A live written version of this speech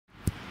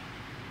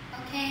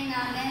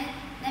now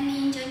let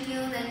me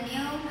introduce the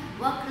new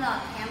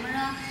workload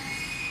camera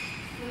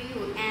to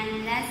you,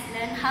 and let's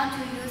learn how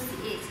to use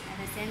it at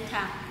the same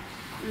time.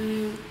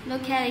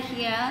 Look at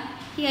here.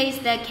 Here is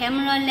the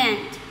camera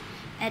length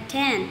at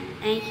 10,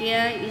 and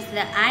here is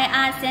the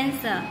IR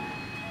sensor.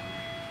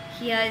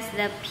 Here is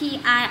the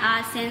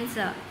PIR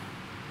sensor.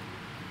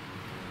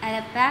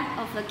 At the back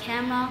of the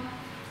camera,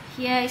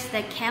 here is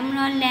the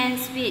camera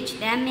length switch.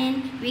 That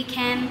means we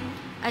can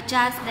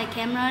adjust the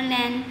camera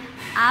length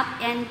up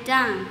and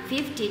down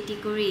 50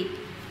 degrees.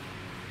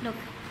 Look.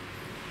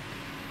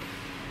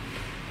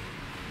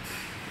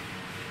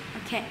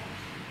 Okay.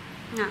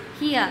 Now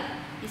here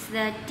is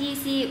the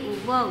DC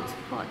volt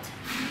port.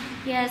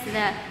 Here is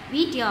the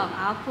video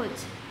output.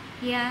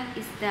 Here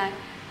is the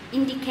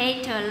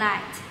indicator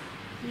light.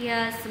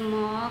 Here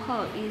small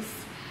hole is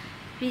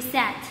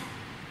reset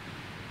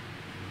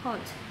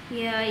port.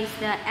 Here is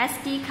the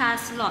SD card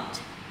slot.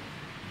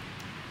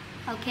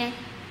 Okay,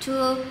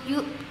 to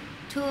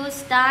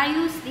start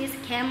use this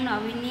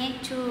camera, we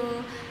need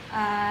to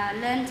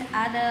learn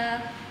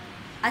other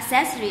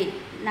accessories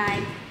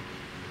like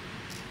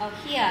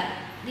here.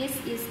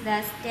 This is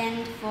the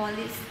stand for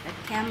this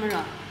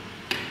camera,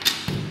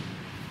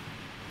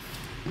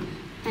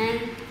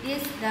 and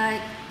this is the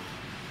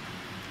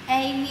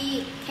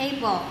AV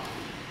cable,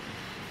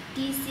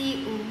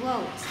 DC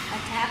volt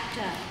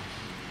adapter,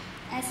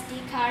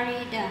 SD card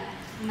reader,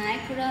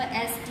 micro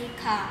SD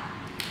card,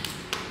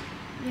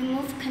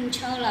 remote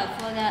controller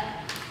for the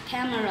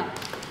camera,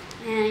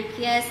 and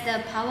here's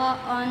the power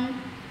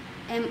on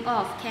and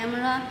off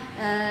camera,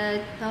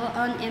 power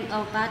on and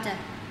off button.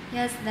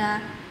 Here's the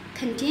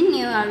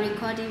continual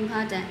recording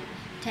button,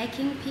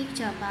 taking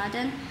picture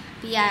button,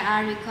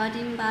 PIR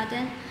recording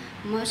button,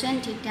 motion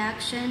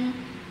detection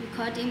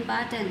recording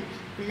button,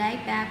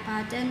 playback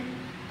button,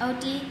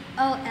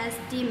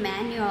 OSD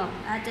manual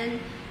button.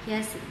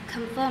 Here's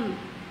confirm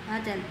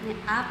button, and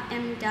up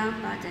and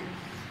down button.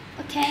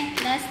 Okay,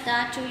 let's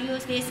start to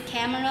use this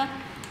camera.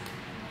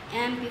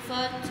 And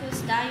before to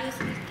start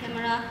using this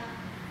camera,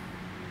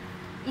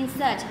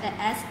 insert the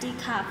SD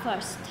card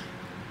first.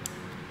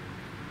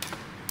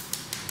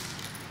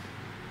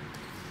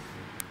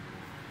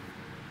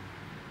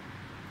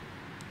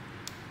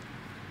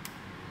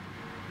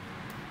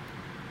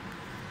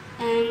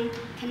 And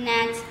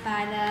connect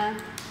by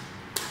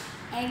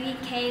the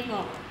AV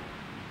cable.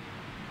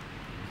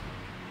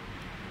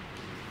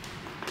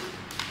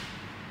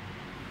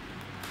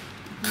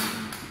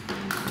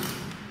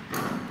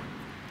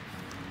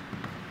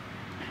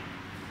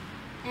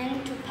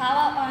 And to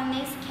power on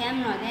this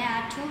camera, there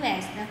are two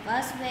ways. The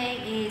first way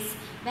is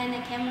when the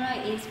camera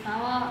is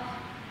powered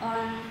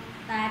on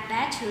by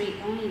battery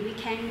only. We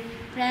can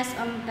press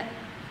on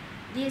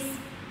this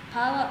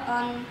power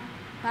on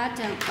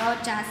button or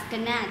just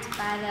connect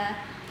by the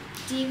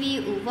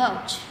DVR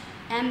volt.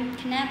 And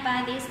connect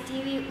by this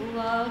DVR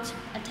volt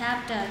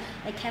adapter,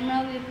 the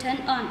camera will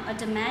turn on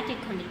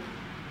automatically.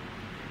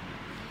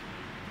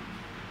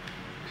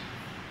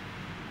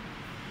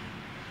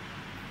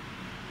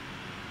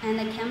 And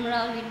the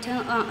camera will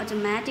turn on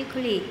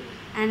automatically,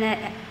 and the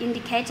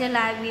indicator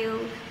light will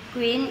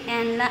green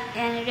and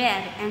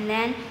red, and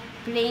then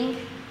blink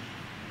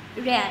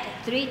red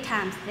 3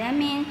 times. That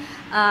means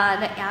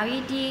the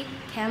LED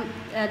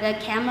the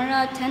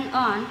camera turn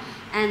on,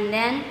 and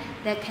then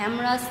the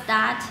camera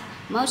start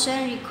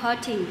motion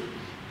recording,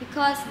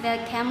 because the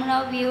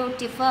camera will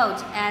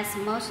default as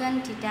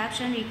motion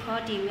detection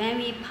recording when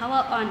we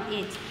power on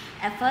it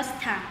at first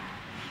time.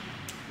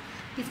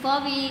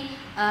 Before we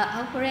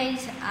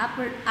operate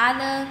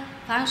other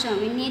function,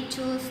 we need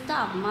to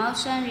stop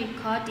motion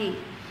recording.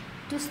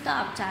 To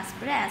stop, just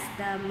press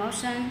the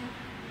motion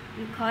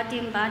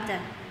recording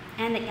button,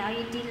 and the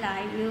LED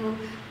light will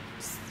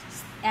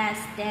as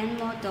stand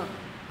mode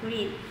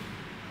green.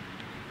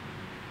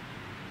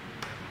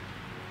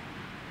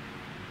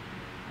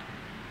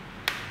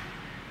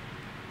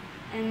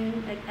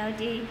 And the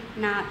LED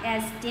now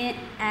as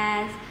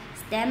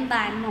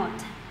standby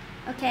mode.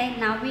 Okay,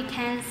 now we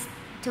can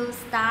to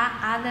start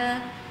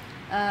other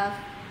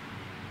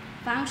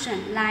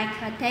function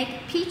like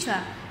take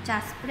picture.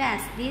 Just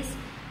press this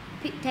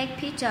take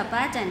picture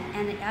button,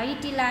 and the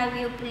LED light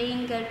will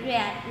blink a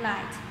red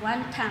light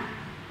 1 time.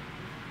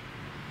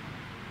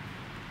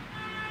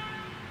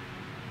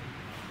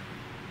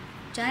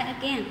 Try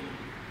again.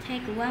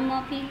 Take 1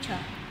 more picture.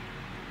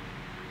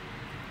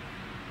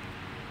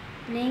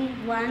 Blink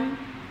 1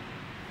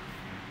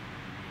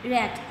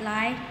 red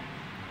light.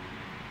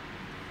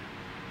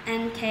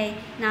 Okay,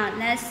 now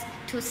let's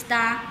to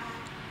start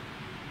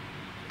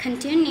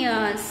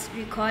continuous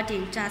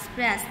recording. Just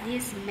press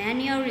this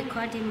manual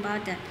recording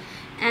button,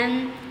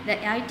 and the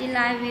LED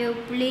light will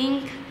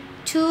blink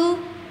 2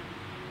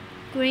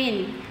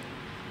 green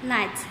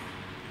lights.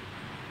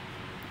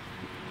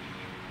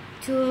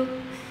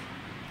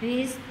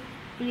 Please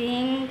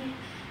blink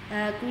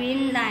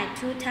green light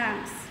 2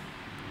 times.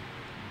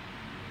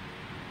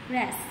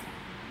 Press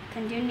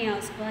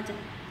continuous button.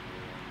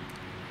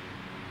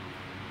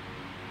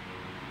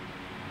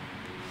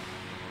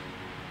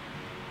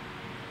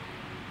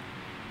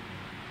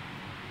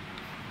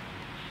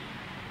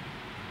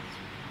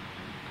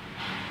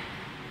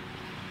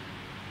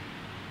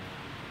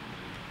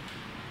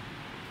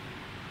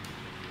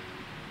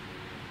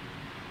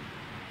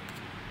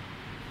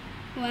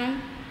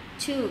 1,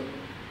 2.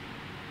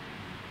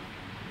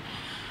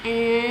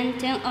 And then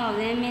turn off.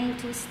 That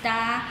means to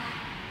start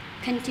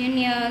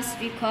continuous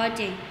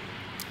recording.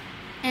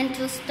 And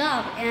to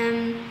stop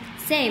and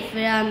save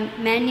the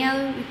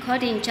manual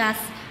recording,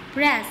 just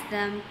press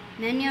the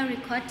manual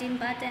recording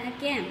button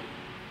again.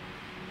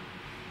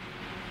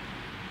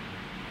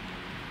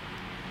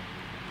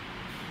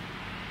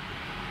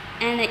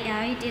 And the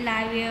LED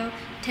light will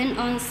turn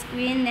on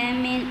screen. That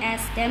means as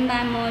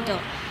standby mode.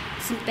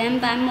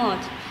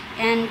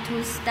 And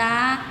to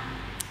start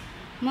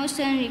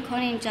motion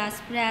recording,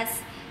 just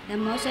press the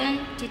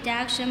motion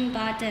detection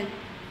button.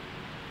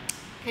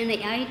 And the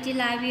LED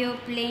light will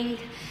blink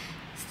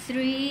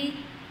 3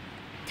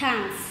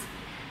 times.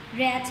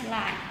 Red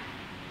light.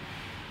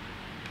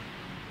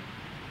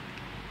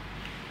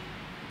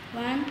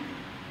 1,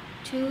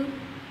 2,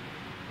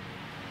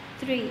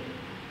 3,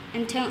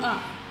 and turn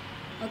off.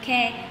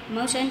 Okay,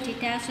 motion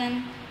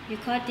detection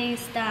recording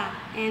start.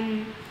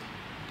 And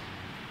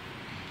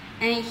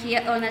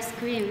here on the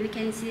screen we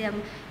can see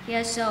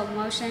here show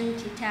motion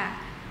detect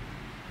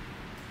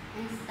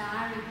and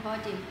start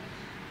recording.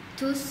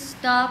 To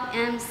stop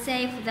and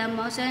save the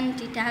motion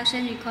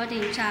detection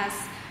recording,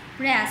 just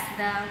press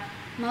the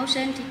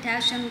motion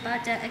detection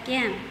button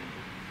again.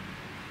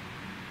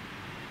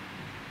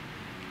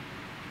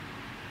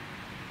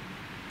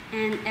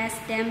 And as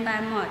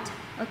standby mode.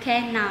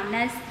 Okay, now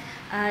let's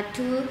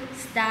to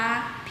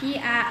start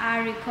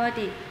PIR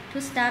recording.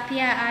 To start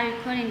PIR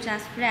recording,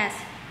 just press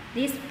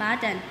this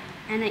button,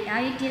 and the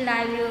LED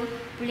light will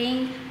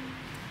blink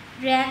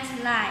red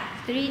light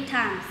 3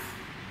 times.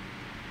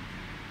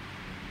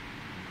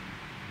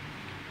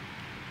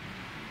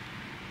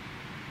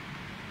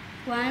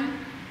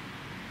 1,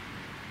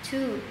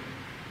 2,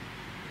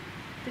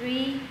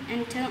 3,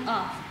 and turn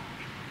off.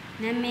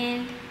 That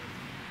means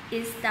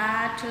it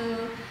starts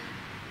to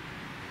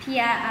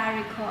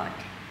PIR record.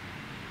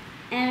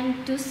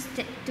 And to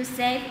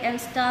save and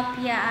stop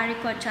PIR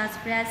record, just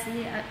press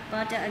the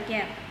button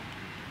again.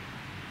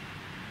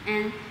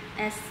 And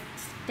as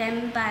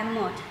standby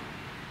mode.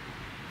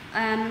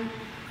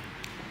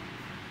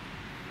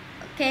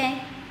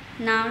 Okay,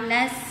 now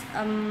let's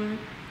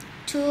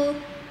to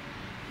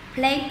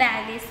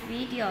playback this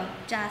video,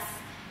 just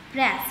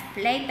press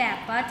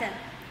playback button,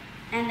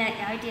 and the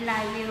LED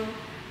light will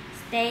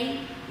stay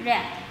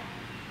red.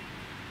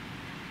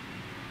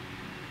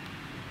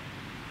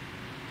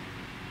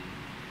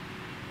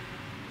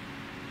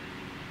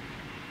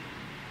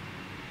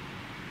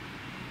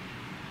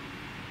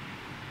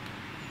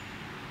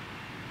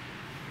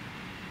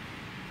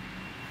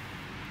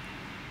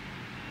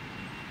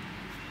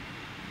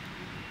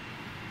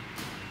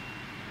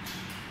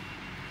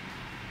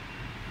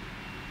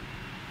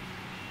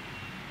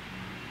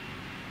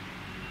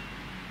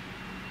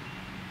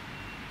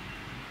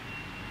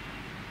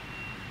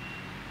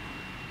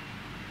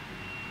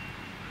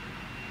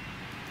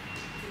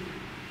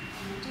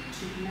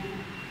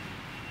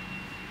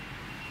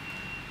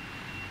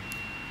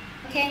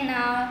 Okay,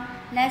 now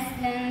let's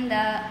learn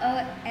the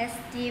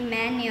FHD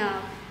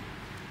manual.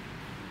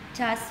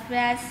 Just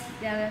press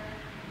the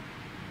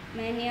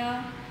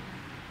manual.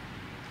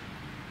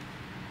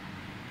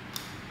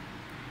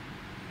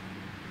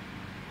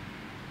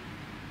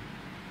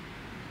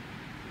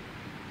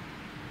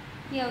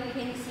 Here we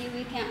can see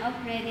we can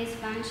operate this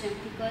function,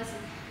 because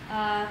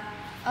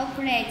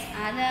operate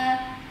other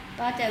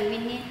button we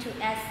need to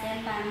add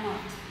standby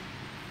mode.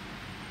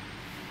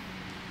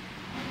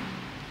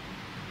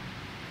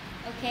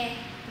 Okay,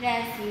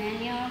 press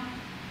manual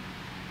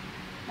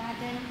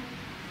button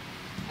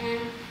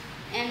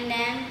and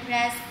then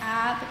press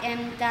up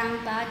and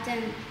down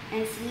button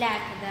and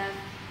select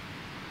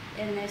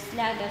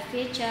the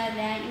feature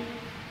that you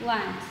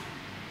want.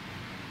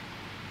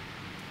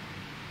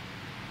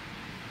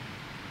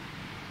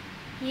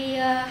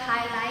 Here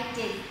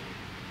highlighted,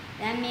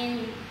 that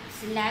means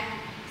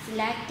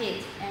select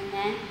it and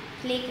then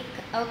click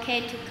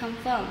OK to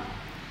confirm.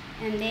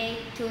 And then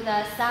to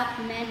the sub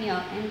menu,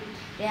 and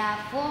there are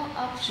 4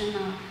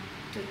 optional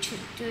to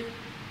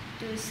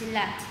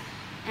select.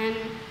 And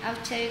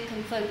after you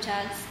confirm,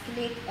 just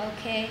click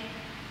OK.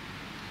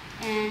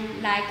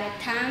 And like a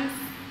time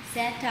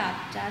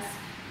setup, just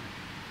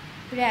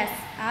press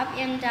up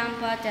and down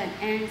button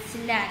and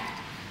select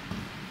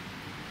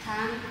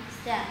time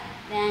step.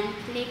 Then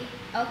click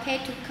OK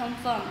to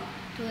confirm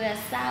to the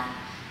sub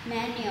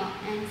menu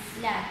and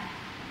select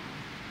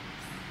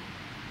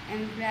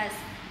and press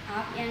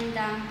up and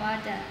down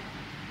button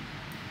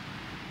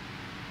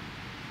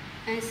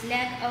and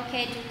select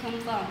OK to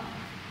confirm.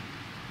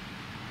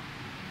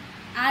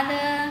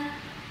 Other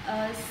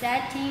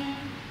setting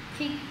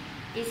click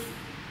is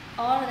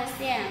all the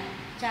same.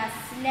 Just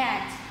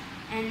select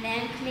and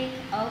then click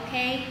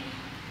OK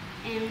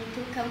and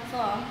to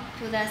confirm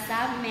to the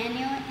sub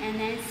menu, and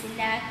then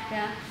select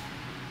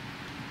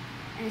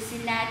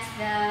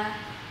the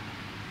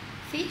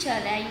feature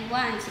that you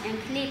want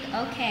and click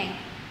OK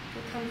to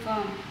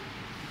confirm.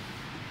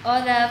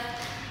 All the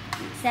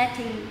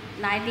setting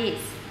like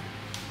this.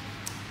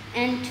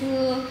 And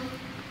to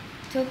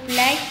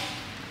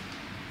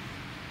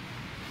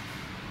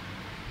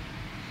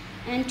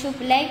And to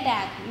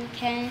playback, you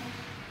can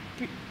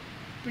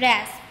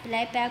press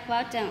playback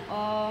button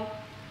or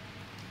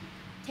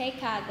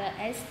take out the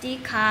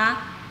SD card.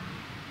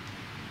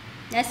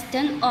 Let's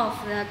turn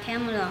off the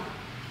camera.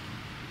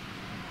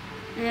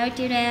 LED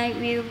light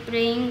will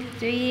bring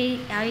 3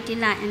 LED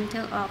lights and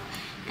turn off.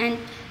 And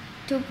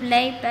to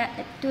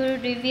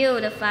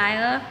review the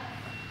file,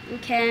 you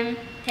can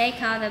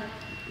take out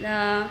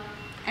the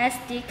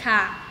SD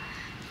card,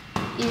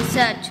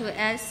 insert to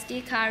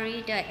SD card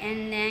reader,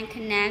 and then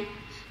connect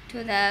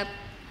to the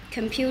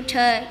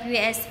computer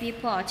USB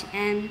port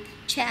and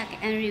check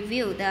and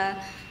review the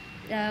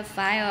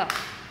file.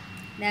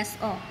 That's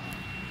all.